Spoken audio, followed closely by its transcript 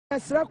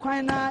Esra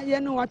kwan na ye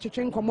no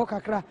atwetwe nkomo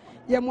kakra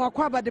ye mo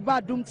akwa abade ba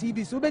adom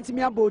TV so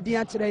betimi abodi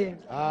a kire ye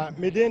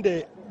medin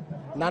de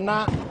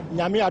nana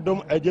nyame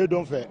adom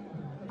agedom fe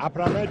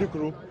aprama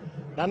dikru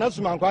nana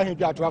sumankwa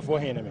ahedwa atoafo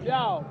hene me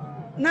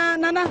na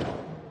nana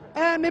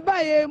me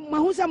ba ye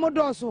mahu se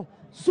modoso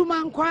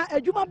sumankwa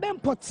adwuma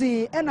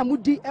bempote e na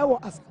mudi e wo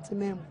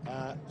asatemem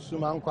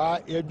sumankwa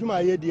adwuma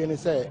ye die ne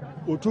se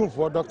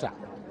otumfo doctor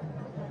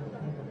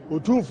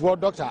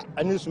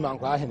ani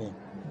sumankwa ahene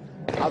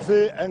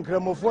afi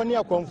enkramofo ne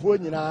akonfo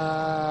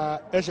nyina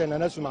ehye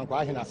nana sumankwa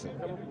ahenase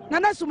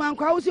nana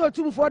sumankwa wo si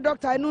otumfo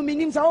doctor no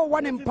minim sa wo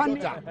wone mpan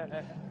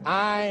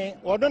ai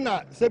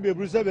odona se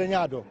bebru se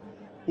benya ado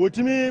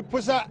otimi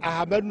pusa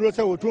ahabaduro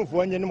se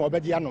otumfo nye ne mo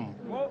obedi anom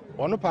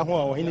ono pa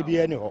ho o hene bi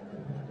ani ho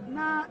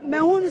na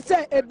mehun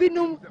se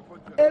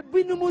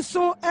ebinum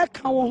so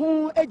eka wo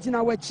ho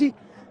agina wachi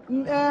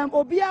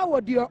obi a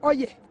wo de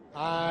oye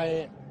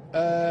ai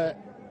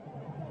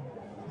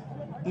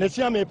ne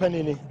chiame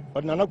panini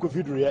Nana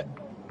Kofi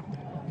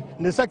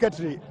the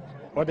secretary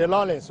of the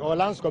Lawless or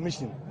Lands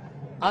Commission,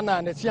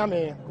 Anna the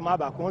Chiame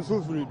Kumaba,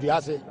 Consufri,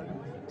 Diase,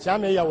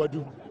 Chiame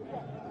Yawadu.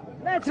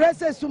 Let's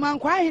rest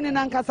Sumankwa in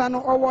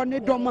Ankasano or one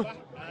Doma.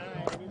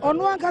 On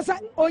one Casa,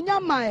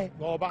 Onyama,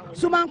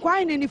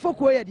 Sumankwa in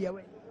Nifoku, dear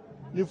way.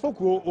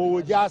 Nifoku,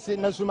 or Jasi,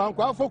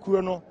 Nasumankwa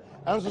Fokuno,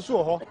 and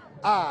so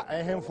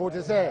and him for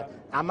to say,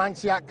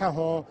 Amantia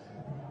Cajon,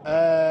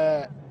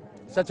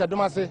 such a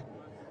domase,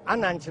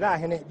 Ananchira,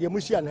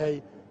 Yamushian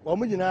Hay.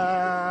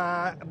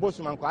 Omujina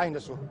bosumankwa ahinde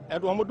so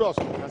edo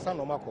omodoso ansa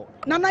no mako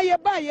nana ye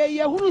ba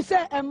ye hunu se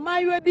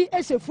emayewa bi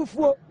ehye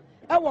fufuo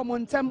e wo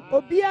montam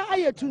obia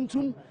aye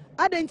tuntun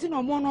adenti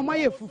no mo no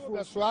maye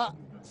fufuo so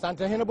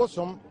santehene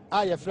bosom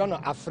aye frɛ no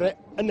afrɛ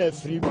na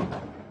afiri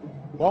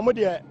wo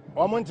de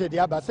omonte de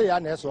aba se ya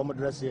na eso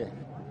omodrese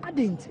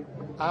adenti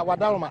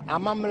wadaloma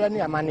amamre ne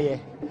amane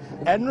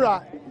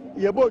enura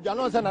ye bo dwa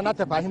no se na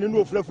natepa hene no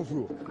ofra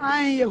fufuo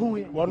an ye hu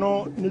ye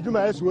wono ne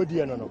dwuma eso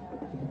odie no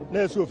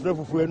na eso ofra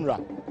fufuo enura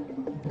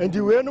enti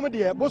we no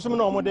de bosom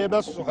na omode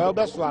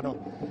beso no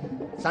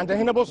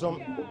santehene bosom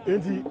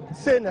enti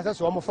se na se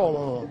so omofa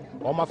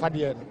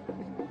omafade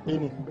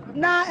eni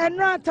na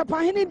enura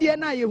tapahene de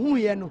na ye hu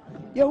ye no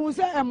ye hu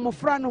se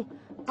emmofra no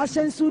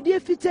ahyensudie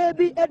fitaa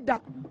bi eda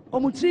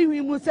omutiri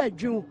hwi mu se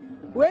adwun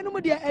we no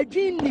de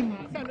adwin nim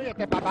se no ye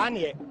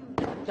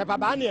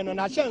kepaba ne no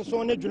na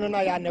hyenso ne dwun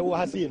na ya na wo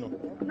hasi no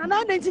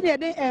na adenti ne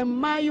de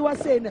emmayiwa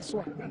se ne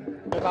so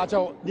ba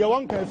chawo de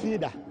won kan fi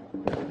da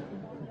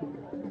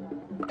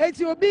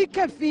eti obi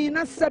kafi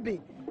na sebe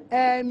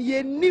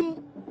ye nim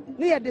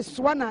ne ye de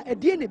soa na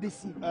edie ne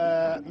besi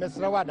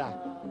Serwaa da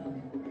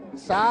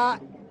sa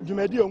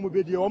dwumadi omu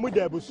bedi omu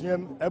da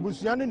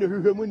abusuan ne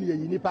hwehwemu ne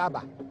yi nipa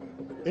aba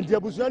enti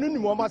abusuan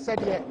nim omu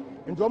asede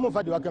enti omu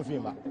fa de wakan fi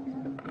ma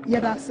ye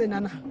da se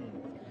nana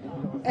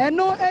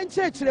eno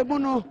enchechire mu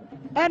no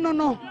eno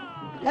no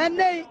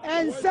ene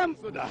ensem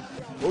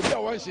obi a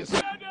wan hye so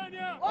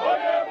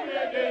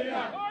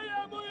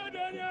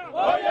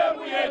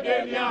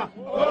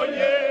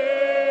Oye,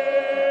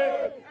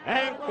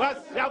 en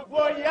kwasia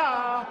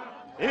foya,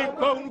 en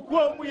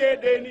konko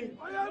muyedeni.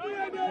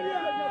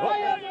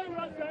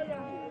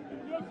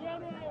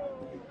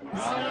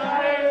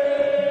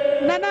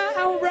 Nana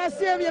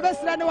awbrasem ye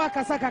besra ne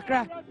wakasa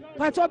kakra.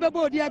 Pato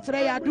bebo odi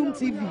akire ya Adum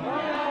TV.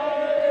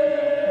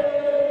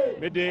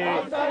 Mede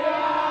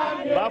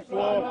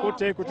bafo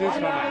kote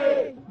sama.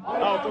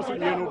 To so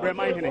yenu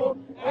brema hene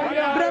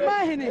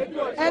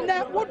ene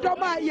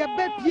wodoma ye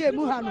bepie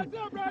mu ha no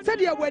se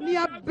de wani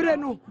abre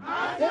no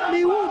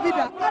mi hu bi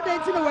da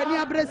adenti na wani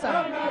abre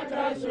sa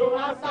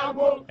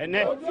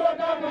ene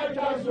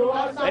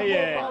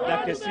da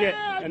kesie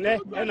ene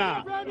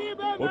ena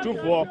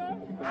otufo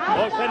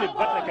o se ni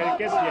bata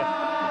kesie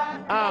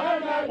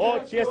o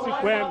tiesi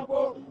kwem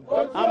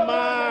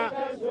ama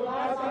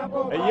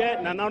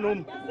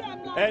nananom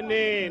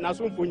ene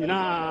nasumfo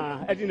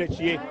nyina edi na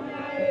chie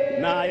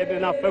na yede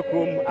na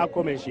fakrom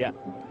akomenhia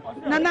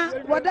nana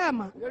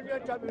wadama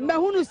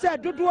mahunu se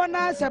dodo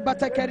na se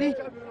batakari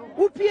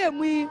upie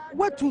mu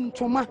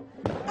watuntoma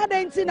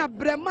adenti na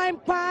breman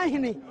pa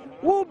hene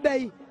wo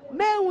bei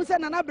mehu se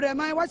nana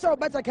breman wa se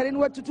batakari no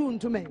watutu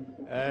ntume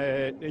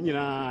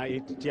nyina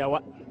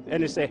etitiawa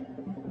ene se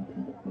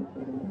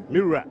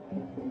mirror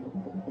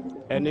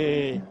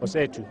ene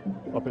osetu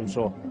open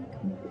so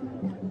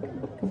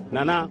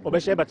nana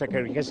obehye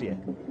batakari kese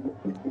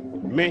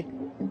me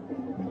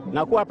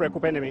na ko apreko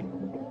penemi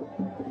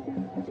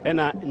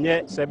ena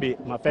nye sebi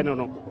mafeno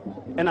no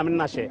ena me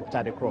na hye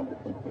tade kro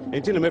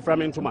enti no me fra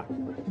me ntuma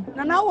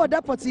na wo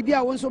da poti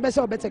bia wo nso be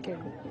se obeteke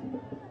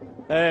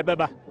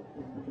beba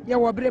ye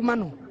wo bre ma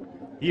no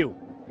you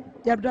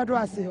ye dado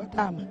ase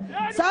otama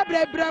sa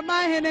bre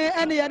ma hene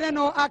ene ye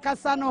no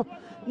akasa no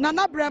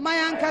na bre ma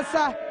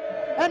yankasa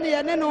ene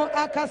ye no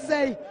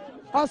akasa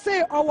o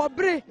se owo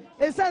bre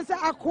esense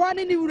akoa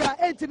ne ni wura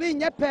entimi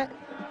nyepe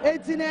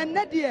enti na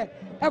ene de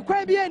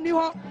ekwa bi ani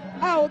ho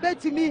a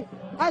obetimi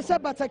asa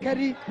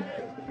batakari